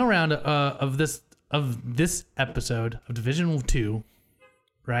in the final round of this episode of Division 2.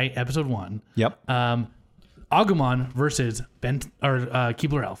 Right, episode 1. Yep. Agumon versus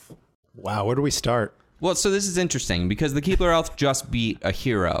Keebler elf. Wow, where do we start? Well, so this is interesting because the Keebler elf just beat a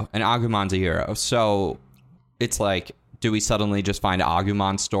hero, and Agumon's a hero. So it's like, do we suddenly just find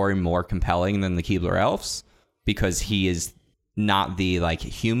Agumon's story more compelling than the Keebler elf's because he is not the like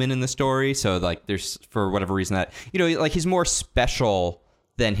human in the story? So like, there's for whatever reason that like he's more special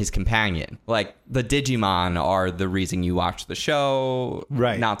than his companion. Like the Digimon are the reason you watch the show,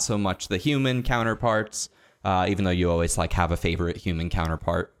 right? Not so much the human counterparts, even though you always like have a favorite human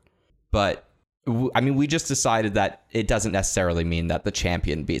counterpart. But I mean, we just decided that it doesn't necessarily mean that the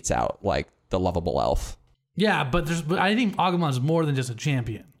champion beats out like the lovable elf. Yeah, but I think Agumon's more than just a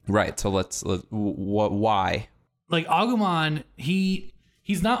champion. Right. So why? Like Agumon,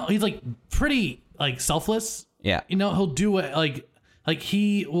 he's like pretty like selfless. Yeah. He'll do it like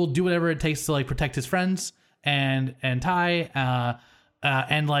he will do whatever it takes to like protect his friends and Tai,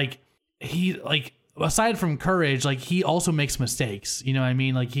 and like he like aside from courage, like he also makes mistakes. You know what I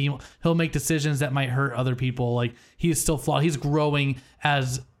mean? Like he'll make decisions that might hurt other people. Like he is still flawed. He's growing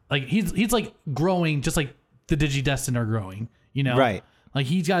as like he's like growing just like the Digidestined are growing. Right? Like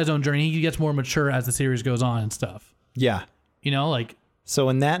he's got his own journey. He gets more mature as the series goes on and stuff. Yeah. Like so.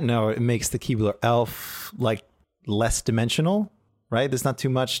 In that note, it makes the Keebler elf like less dimensional. Right? There's not too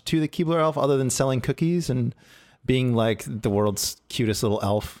much to the Keebler elf other than selling cookies and being like the world's cutest little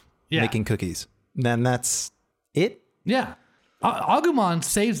elf making cookies. Then that's it. Yeah. Agumon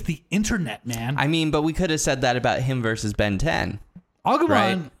saves the internet, man. I mean, but we could have said that about him versus Ben 10. Agumon.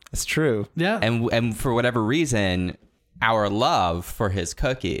 Right. It's true. Yeah. And for whatever reason, our love for his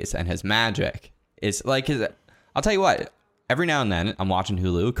cookies and his magic is like I'll tell you what, every now and then I'm watching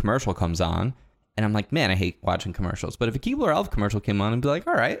Hulu, a commercial comes on, and I'm like, man, I hate watching commercials. But if a Keebler Elf commercial came on, I'd be like,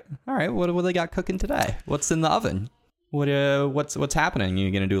 all right, what do they got cooking today? What's in the oven? What's happening?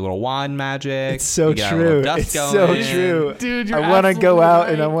 You gonna do a little wand magic? It's so true. It's so true. Dude, I want to go out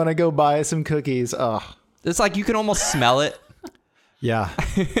and I want to go buy some cookies. Oh, it's like you can almost smell it. Yeah.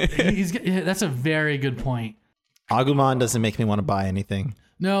 That's a very good point. Agumon doesn't make me want to buy anything.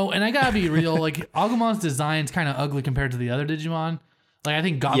 No, and I gotta be real. Like Agumon's design's kind of ugly compared to the other Digimon. Like I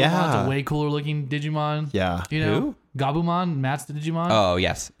think Gabumon's a way cooler looking Digimon. Yeah. You know, Who? Gabumon, Matt's the Digimon. Oh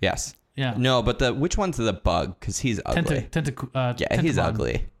yes. Yeah. No, but which one's the bug? Because he's ugly. Tentamon. He's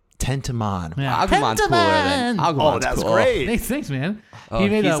ugly. Tentamon. Yeah. Agumon's cooler than Agumon's Oh, that's cool. great. Hey, thanks, man. Oh, He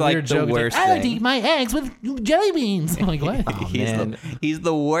made he's a like weird the joke. worst I like to thing. eat my eggs with jelly beans. I'm like, what? Oh, He's man.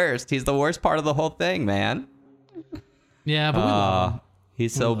 the worst. He's the worst part of the whole thing, man. Yeah, but we love him.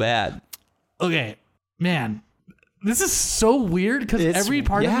 He's so bad. Okay, man, this is so weird because It's- every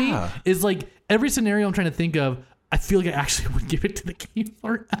part of me yeah. is like every scenario I'm trying to think of. I feel like I actually would give it to the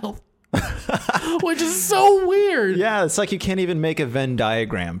Keebler Elf, which is so weird. Yeah, it's like you can't even make a Venn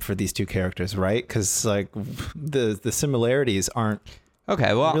diagram for these two characters, right? Because like the similarities aren't.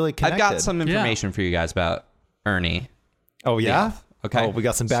 Okay, well, Really I've got connected. some information for you guys about Ernie. Oh yeah. Okay. Oh, we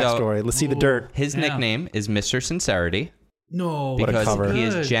got some So- backstory. Let's see the dirt. His Yeah. nickname is Mr. Sincerity No, What a because cover. he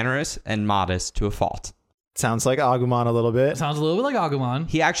is Good. generous and modest to a fault. Sounds like Agumon a little bit. Sounds a little bit like Agumon.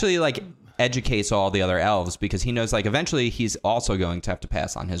 He actually like educates all the other elves because he knows like eventually he's also going to have to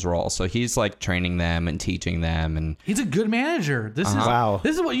pass on his role. So he's like training them and teaching them and He's a good manager. This is Wow.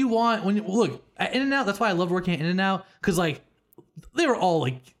 This is what you want when you look at In-N-Out. That's why I loved working at In-N-Out because like they were all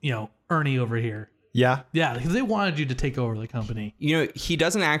like Ernie over here. Yeah. Yeah, because they wanted you to take over the company. you know, he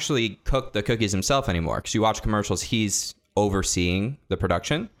doesn't actually cook the cookies himself anymore because you watch commercials, he's overseeing the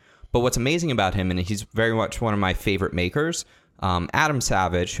production. But what's amazing about him, and he's very much one of my favorite makers, Adam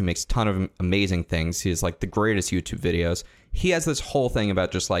Savage, who makes a ton of amazing things. He has like the greatest YouTube videos. He has this whole thing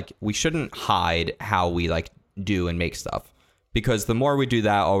about just like we shouldn't hide how we like do and make stuff. Because the more we do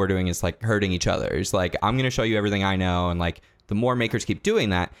that, all we're doing is like hurting each other. It's like, I'm going to show you everything I know. And like the more makers keep doing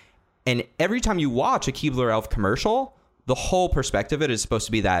that. And every time you watch a Keebler Elf commercial, the whole perspective of it is supposed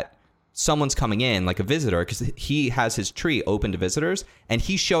to be that someone's coming in, like a visitor, because he has his tree open to visitors, and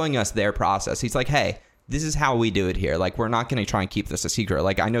he's showing us their process. He's like, hey, this is how we do it here. Like, we're not going to try and keep this a secret.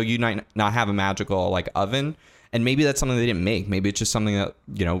 Like, I know you might not have a magical, like, oven, and maybe that's something they didn't make. Maybe it's just something that,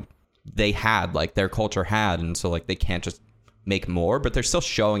 they had, like, their culture had, and so, like, they can't just make more, but they're still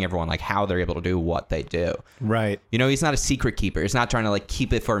showing everyone like how they're able to do what they do. Right. He's not a secret keeper. He's not trying to like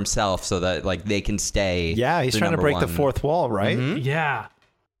keep it for himself so that like they can stay. Yeah, he's the trying to number break one. the fourth wall, right? Yeah.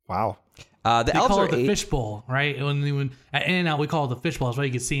 Wow. The They elves call are it the eight. fishbowl, right? When at In-N-Out, we call it the fishbowl. That's why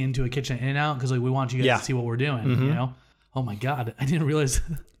you can see into a kitchen at In-N-Out because like we want you guys Yeah. to see what we're doing. Oh my god, I didn't realize.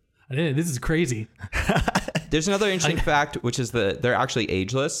 I didn't. This is crazy. There's another interesting fact, which is that they're actually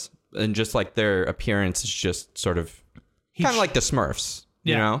ageless, and just like their appearance is just sort of kind of like the Smurfs.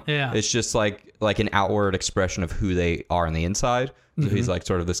 You Yeah, know, yeah. It's just like an outward expression of who they are on the inside. So he's like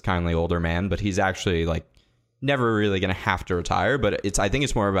sort of this kindly older man, but he's actually like never really gonna have to retire. But I think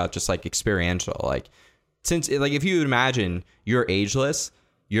it's more about just like experiential. Like since like if you would imagine you're ageless,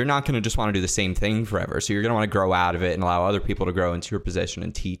 you're not gonna just want to do the same thing forever. So you're gonna want to grow out of it and allow other people to grow into your position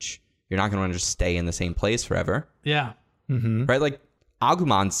and teach. You're not gonna want to just stay in the same place forever, Yeah. right? Like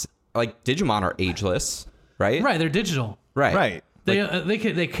Agumon's like Digimon are ageless, right? Right. They're digital. Right. Right.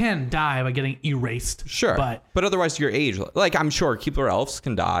 They can die by getting erased. Sure. But otherwise you're ageless. Like I'm sure Keebler elves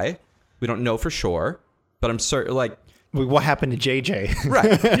can die. We don't know for sure, but I'm certain like What happened to JJ?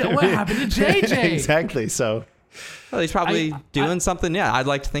 right. yeah, what happened to JJ? Exactly. So Well, he's probably doing something. Yeah, I'd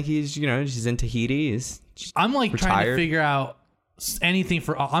like to think he's he's in Tahiti. He's I'm like trying to Retired. figure out anything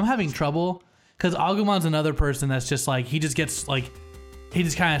for. I'm having trouble because Agumon's another person that's just like he just gets like he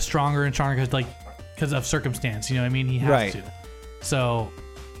just kind of stronger and stronger because of circumstance. You know what I mean? He has Right. to. So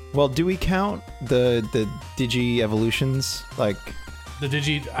well, do we count the Digi evolutions? Like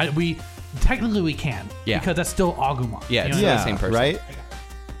the we technically we can. Yeah. Because that's still Agumon. Yeah, You know it's what I mean? the same person. right?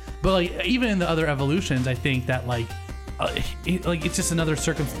 But like even in the other evolutions, I think that like it's just another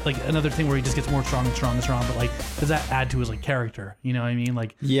another thing where he just gets more strong and strong and strong. But like, does that add to his like character? You know what I mean?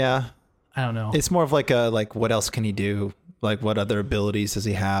 Like, Yeah. I don't know. It's more of like what else can he do? Like what other abilities does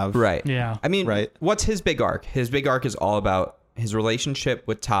he have? Right. Yeah. I mean, Right. what's his big arc? His big arc is all about his relationship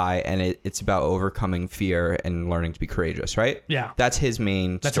with Tai, and it's about overcoming fear and learning to be courageous, right? Yeah. That's his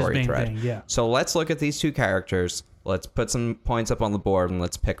main story his main thread. thing, yeah. So let's look at these two characters. Let's put some points up on the board and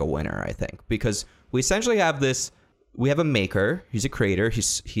let's pick a winner, I think. Because we essentially have this, we have a maker, he's a creator,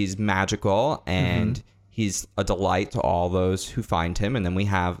 he's magical, and he's a delight to all those who find him. And then we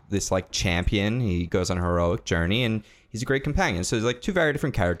have this like champion, he goes on a heroic journey, and he's a great companion. So there's like two very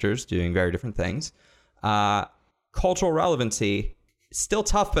different characters doing very different things. Cultural relevancy, still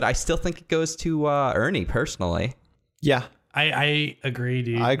tough, but I still think it goes to Ernie personally. Yeah. I agree,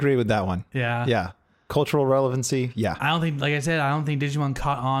 dude. I agree with that one. Yeah. Yeah. Cultural relevancy. Yeah. I don't think, like I said, I don't think Digimon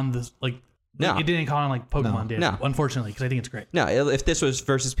caught on this, like, No. it didn't caught on like Pokemon did. No. Unfortunately, because I think it's great. No, if this was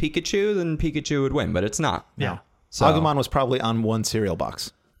versus Pikachu, then Pikachu would win, but it's not. Yeah. So, Agumon was probably on one cereal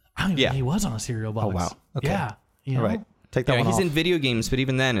box. I don't even think he was on a cereal box. Oh, wow. Okay. Yeah. You know? All right. Take that one he's off. in video games, but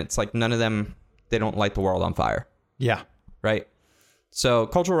even then, it's like none of them, they don't light the world on fire, Yeah. right? So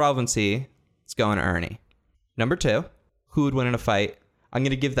cultural relevancy, it's going to Ernie. Number 2, who would win in a fight? I'm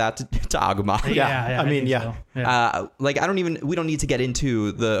going to give that to Agumon. Yeah. I mean, think yeah. so. Yeah. Like we don't need to get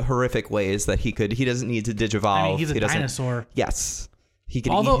into the horrific ways that he doesn't need to digivolve. I mean, he's a He doesn't- Dinosaur. Yes. He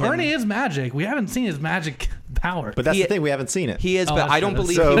could Although eat him. Ernie is magic. We haven't seen his magic power. But that's the thing. We haven't seen it. He is, Oh, but that's I true. don't That's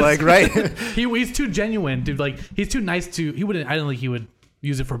believe so, he like, right? He's too genuine, dude. Like, he's too nice to, I don't think he would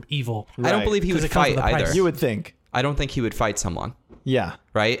use it for evil. I don't Right. believe he 'Cause would it comes fight with a price. either. You would think. I don't think he would fight someone, Yeah.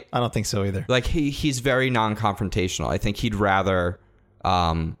 right? I don't think so either. Like he's very non-confrontational. I think he'd rather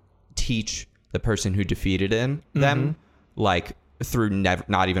teach the person who defeated them like through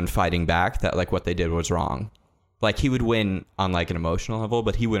not even fighting back that like what they did was wrong. Like he would win on like an emotional level,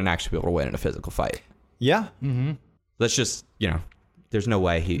 but he wouldn't actually be able to win in a physical fight. Yeah. Let's just, there's no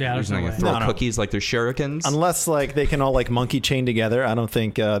way he's there's not no going way. to throw No. cookies like they're shurikens. Unless like they can all like monkey chain together, I don't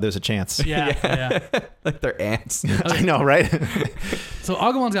think there's a chance. Yeah. like they're ants. I know, right? So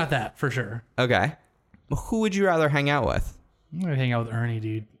Agumon's got that for sure. Okay. Who would you rather hang out with? I'm going to hang out with Ernie,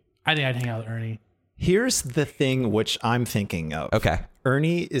 dude. I think I'd hang out with Ernie. Here's the thing which I'm thinking of. Okay.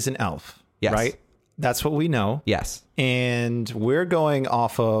 Ernie is an elf, Yes. right? That's what we know. Yes. And we're going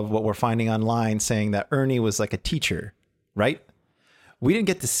off of what we're finding online saying that Ernie was like a teacher, right? We don't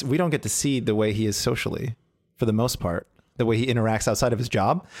get to see the way he is socially for the most part, the way he interacts outside of his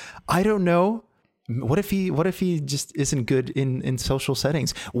job. I don't know. What if he just isn't good in social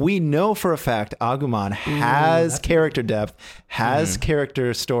settings? We know for a fact Agumon has character depth, has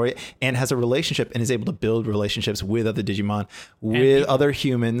character story, and has a relationship and is able to build relationships with other Digimon, with other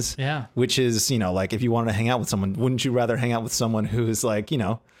humans. Yeah. Which is, like if you wanted to hang out with someone, wouldn't you rather hang out with someone who's like,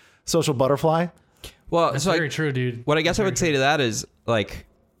 social butterfly? Well, That's so very true, dude. what I guess I would say to that is like,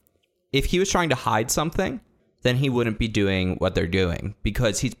 if he was trying to hide something, then he wouldn't be doing what they're doing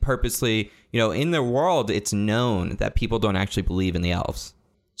because he's purposely, in their world, it's known that people don't actually believe in the elves.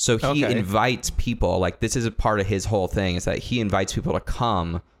 So he invites people, like this is a part of his whole thing, is that he invites people to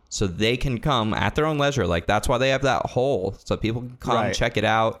come so they can come at their own leisure. Like that's why they have that hole, so people can come check it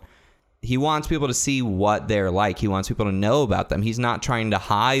out. He wants people to see what they're like. He wants people to know about them. He's not trying to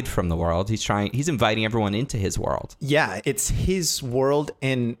hide from the world. He's inviting everyone into his world. Yeah, it's his world,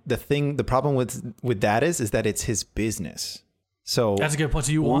 and the problem with that is that it's his business. So That's a good point.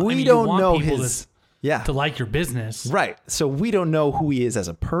 So you want, we don't you want know people his to like your business. right. So we don't know who he is as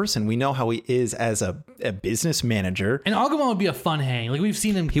a person. We know how he is as a business manager. And Agumon would be a fun hang. Like we've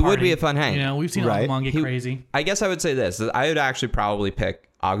seen him. He would party. be a fun hang. We've seen Right. Agumon get crazy. I guess I would say this. I would actually probably pick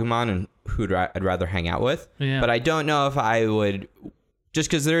Agumon and who I'd rather hang out with. Yeah. But I don't know if I would, just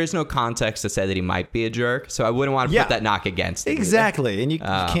because there is no context to say that he might be a jerk. So I wouldn't want to put that knock against him. Exactly, and you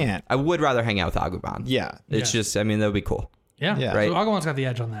can't. I would rather hang out with Agumon. Yeah. It's just, that would be cool. Yeah. Yeah. Right. So Agumon's got the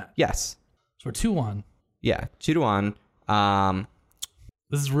edge on that. Yes. So we're 2-1. Yeah. 2-1.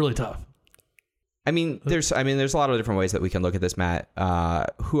 This is really tough. There's a lot of different ways that we can look at this, Matt.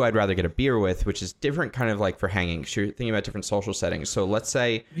 Who I'd rather get a beer with, which is different kind of like for hanging. So you're thinking about different social settings. So let's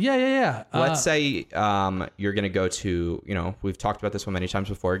say, Yeah. let's say you're going to go to, we've talked about this one many times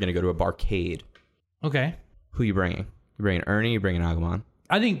before. You're going to go to a barcade. Okay. Who you bringing? You bringing Ernie? You bringing Agumon?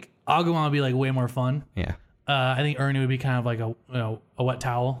 I think Agumon would be like way more fun. Yeah. I think Ernie would be kind of like a wet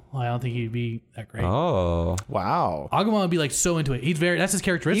towel. I don't think he'd be that great. Oh. Wow. Agumon would be like so into it. That's his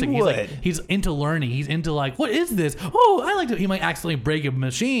characteristic. He He's would. like, he's into learning. He's into like, what is this? Oh, I like to. He might accidentally break a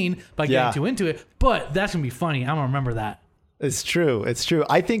machine by getting too into it, but that's gonna be funny. I'm gonna remember that. It's true.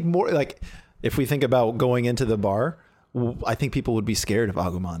 I think more like if we think about going into the bar, I think people would be scared of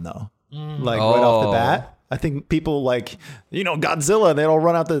Agumon though. Like right off the bat. I think people like, Godzilla, they all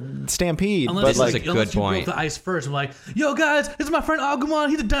run out the stampede. Unless, This is a like, good unless you point. broke the ice first. I'm like, yo guys, this is my friend Agumon.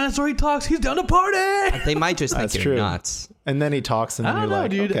 He's a dinosaur. He talks. He's down to party. They might just think That's you're true. nuts. And then he talks, and then you're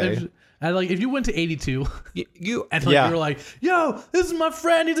like, dude. okay. And like, if you went to 82 You and like, you were like, yo, this is my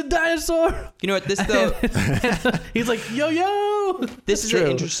friend. He's a dinosaur. you know what? This though, He's like, yo. this is true.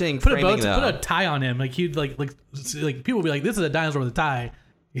 an interesting Put framing though. a tie on him. Like he'd like people would be like, this is a dinosaur with a tie.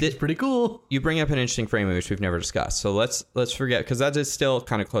 He's pretty cool. You bring up an interesting framing which we've never discussed. So let's forget, because that is still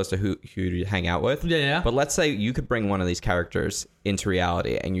kind of close to who you hang out with. Yeah. But let's say you could bring one of these characters into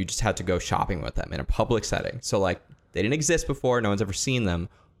reality, and you just had to go shopping with them in a public setting. So like they didn't exist before, no one's ever seen them.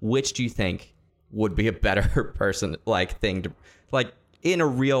 Which do you think would be a better person thing to like in a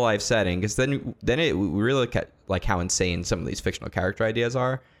real we really look at like how insane some of these fictional character ideas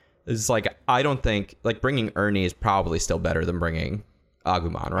are. It's like, I don't think like bringing Ernie is probably still better than bringing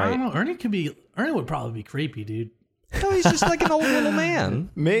Agumon, right? I don't know. Ernie would probably be creepy, dude. No, he's just like an old little man.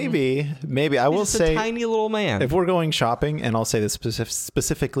 Maybe. I will He's just say, a tiny little man. if we're going shopping, and I'll say this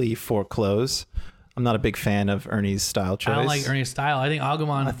specifically for clothes, I'm not a big fan of Ernie's style choice. I don't like Ernie's style. I think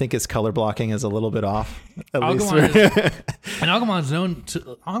Agumon. I think his color blocking is a little bit off. Agumon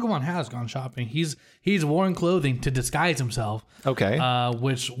has gone shopping. He's worn clothing to disguise himself. Okay.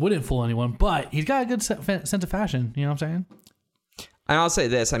 Which wouldn't fool anyone, but he's got a good sense of fashion. You know what I'm saying? And I'll say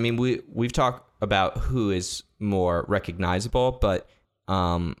this. I mean, we've talked about who is more recognizable, but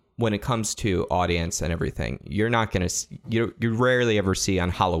when it comes to audience and everything, you're not going to you rarely ever see on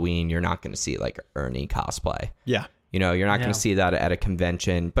Halloween, you're not going to see like Ernie cosplay. Yeah. You know, you're not going to see that at a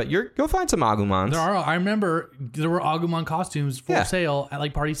convention, but you'll find some Agumons. I remember there were Agumon costumes for sale at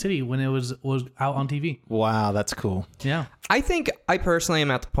like Party City when it was out on TV. Wow, that's cool. Yeah. I think I personally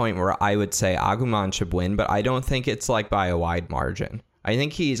am at the point where I would say Agumon should win, but I don't think it's like by a wide margin. I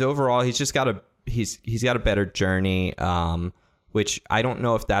think he's just got he's got a better journey, which I don't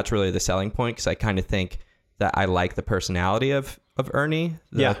know if that's really the selling point, because I kind of think that I like the personality of Ernie,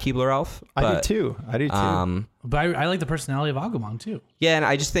 the Keebler elf. I do too. But I like the personality of Agumon too. Yeah, and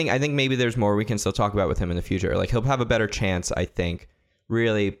I think maybe there's more we can still talk about with him in the future. Like he'll have a better chance, I think,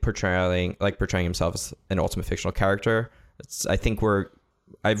 really portraying himself as an ultimate fictional character. I think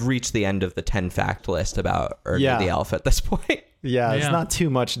I've reached the end of the 10 fact list about Ernie the elf at this point. Yeah, it's not too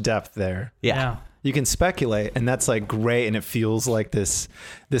much depth there. Yeah. You can speculate, and that's like great, and it feels like this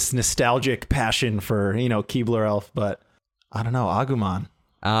nostalgic passion for, Keebler elf, but I don't know, Agumon.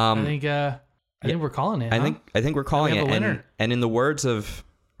 I think we're calling it. I think we're calling it. Winner. And in the words of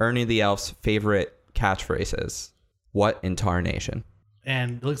Ernie the elf's favorite catchphrases, what in tarnation?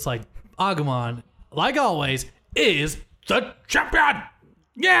 And it looks like Agumon, like always, is the champion.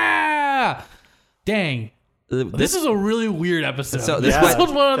 Yeah. Dang. This is a really weird episode. So this was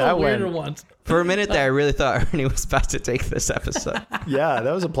one of the weirder ones. For a minute there, I really thought Ernie was about to take this episode. Yeah,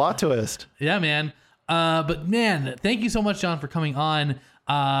 that was a plot twist. Yeah, man. But man, thank you so much, John, for coming on.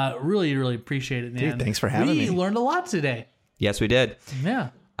 Really, really appreciate it, man. Dude, thanks for having me. We learned a lot today. Yes, we did. Yeah.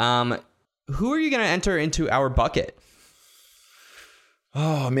 Who are you going to enter into our bucket?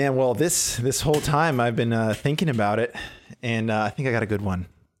 Oh man, well this whole time I've been thinking about it, and I think I got a good one.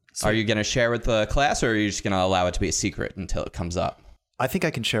 Are you going to share with the class, or are you just going to allow it to be a secret until it comes up? I think I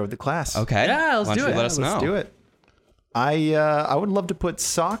can share with the class. Okay. Yeah, let's do it. Let us know. Let's do it. I would love to put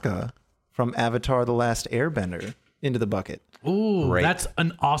Sokka from Avatar: The Last Airbender into the bucket. Ooh, Great. That's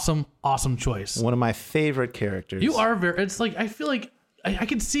an awesome choice. One of my favorite characters. You are it's like, I feel like I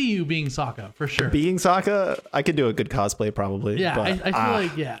can see you being Sokka for sure. Being Sokka, I could do a good cosplay probably. Yeah, but, I feel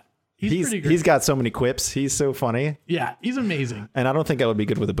like, yeah. He's pretty great. He's got so many quips. He's so funny. Yeah, he's amazing. And I don't think I would be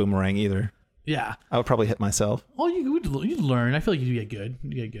good with a boomerang either. Yeah. I would probably hit myself. Well, you'd learn. I feel like you'd get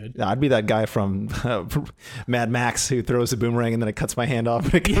good. I'd be that guy from Mad Max who throws a boomerang and then it cuts my hand off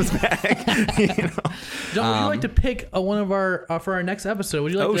and it comes back. John, would you like to pick one of our for our next episode?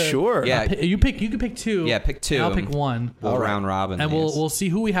 Would you like to? Sure. Yeah. You can pick two. Yeah, pick two. And I'll pick one. We'll round robin. And we'll see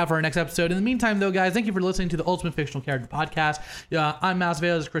who we have for our next episode. In the meantime, though, guys, thank you for listening to the Ultimate Fictional Character Podcast. I'm Matt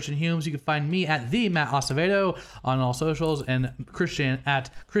Acevedo. This is Christian Humes. You can find me at the Matt Acevedo on all socials, and Christian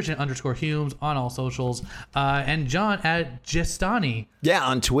at Christian_Humes on all socials. And John at Gestani. Yeah,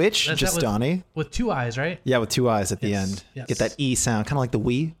 on Twitch, Gestani. With 2 eyes, right? Yeah, with 2 eyes at the end. Yes. Get that E sound, kind of like the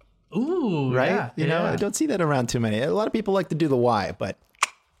Wii. Ooh, right? Yeah, you know, I don't see that around too many. A lot of people like to do the Y, but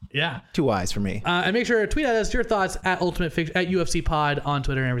yeah, 2 eyes for me. And make sure to tweet at us your thoughts at UFC Pod on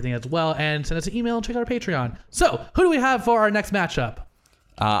Twitter and everything as well, and send us an email and check out our Patreon. So, who do we have for our next matchup?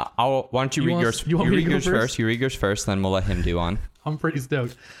 Why don't you read yours? You read yours first. You read yours first, then we'll let him do one. I'm pretty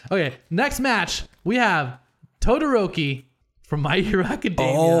stoked. Okay, next match we have Todoroki from My Hero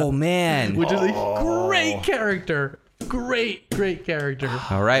Academia. Oh man, which is a great character. Great character.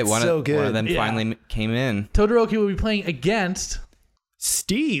 All right, one of them Yeah. finally came in. Todoroki will be playing against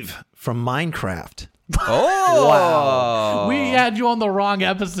Steve from Minecraft. Oh, Wow. We had you on the wrong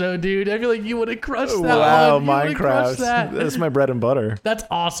episode, dude. I feel like you would have crushed that Wow, one. You would've crushed Minecraft. that. That's my bread and butter. That's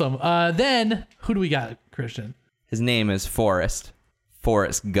awesome. Then, who do we got, Christian? His name is Forrest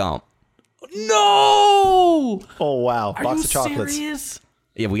Gump. No! Oh, wow. Are Box you of chocolates. serious?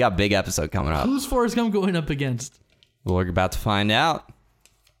 Yeah, we got a big episode coming up. Who's Forrest Gump going up against? We're about to find out.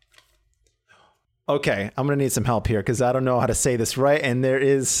 Okay, I'm going to need some help here because I don't know how to say this right. And there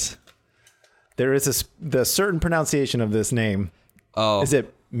is the certain pronunciation of this name. Oh. Is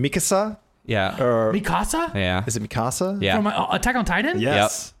it Mikasa? Yeah. Or Mikasa? Yeah. is it Mikasa? Yeah. From Attack on Titan?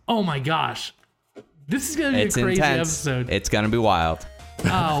 Yes. Oh my gosh. This is going to be It's a crazy intense. episode. It's going to be wild.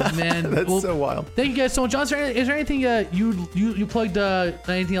 Oh, man. That's so wild. Thank you guys so much. John, is there anything you plugged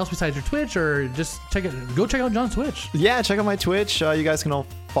anything else besides your Twitch, or just go check out John's Twitch? Yeah, check out my Twitch. You guys can all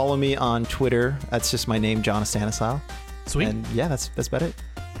follow me on Twitter. That's just my name, John Stanislaw. Sweet. And yeah, that's about it.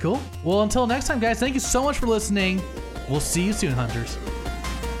 Cool. Well, until next time, guys, thank you so much for listening. We'll see you soon, Hunters.